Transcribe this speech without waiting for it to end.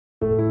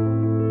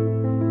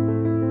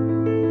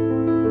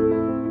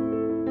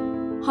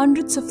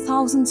hundreds of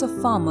thousands of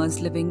farmers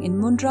living in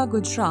Mundra,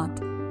 Gujarat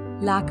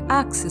lack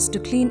access to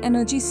clean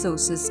energy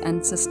sources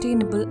and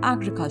sustainable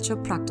agriculture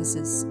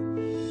practices.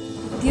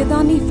 The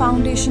Adani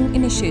Foundation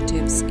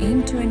initiatives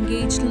aim to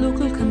engage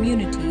local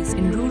communities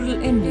in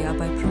rural India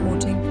by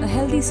promoting a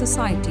healthy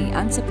society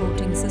and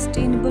supporting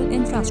sustainable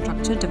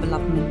infrastructure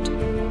development.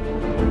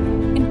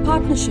 In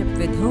partnership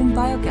with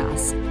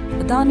Homebiogas,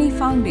 Adani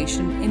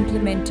Foundation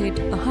implemented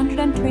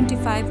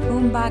 125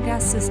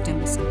 Homebiogas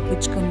systems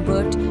which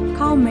convert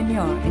cow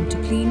manure into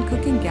clean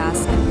cooking gas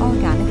and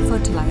organic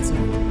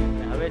fertilizer.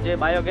 હવે જે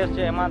biogas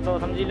છે એમાં તો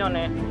સમજી લો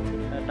ને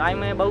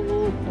time બહુ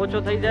ઓછો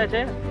થઈ જાય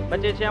છે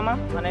બચે છે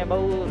એમાં અને બહુ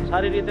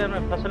સારી રીતે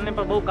ફસલને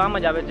પણ બહુ કામ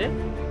જ આવે છે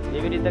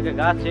એવી રીતે કે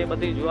ઘાસ છે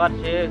બધી જુવાર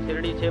છે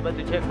શેરડી છે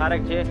બધું છે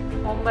ખારેક છે.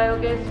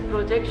 હોમબાયોગેસ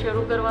પ્રોજેક્ટ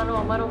શરૂ કરવાનો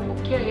અમારો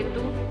મુખ્ય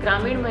હેતુ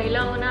ગ્રામીણ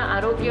મહિલાઓના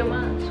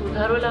આરોગ્યમાં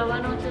સુધારો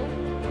લાવવાનો છે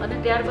અને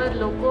ત્યારબાદ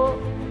લોકો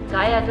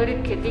ગાય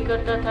આધારિત ખેતી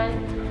કરતા થાય,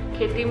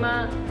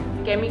 ખેતીમાં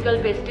કેમિકલ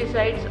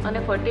પેસ્ટિસાઇડ્સ અને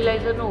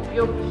ફર્ટિલાઇઝરનો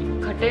ઉપયોગ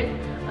ઘટે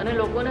અને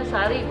લોકોને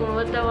સારી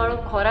ગુણવત્તાવાળો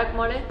ખોરાક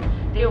મળે.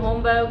 તે હોમ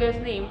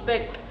બાયોગેસની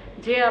ઇમ્પેક્ટ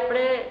જે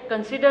આપણે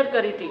કન્સિડર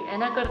કરી હતી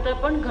એના કરતાં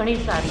પણ ઘણી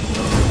સારી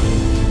છે.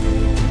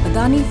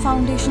 Adani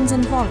Foundation's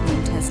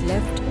involvement has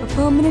left a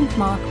permanent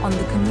mark on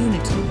the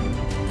community.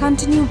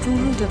 Continued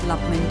rural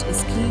development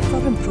is key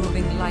for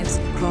improving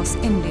lives across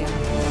India.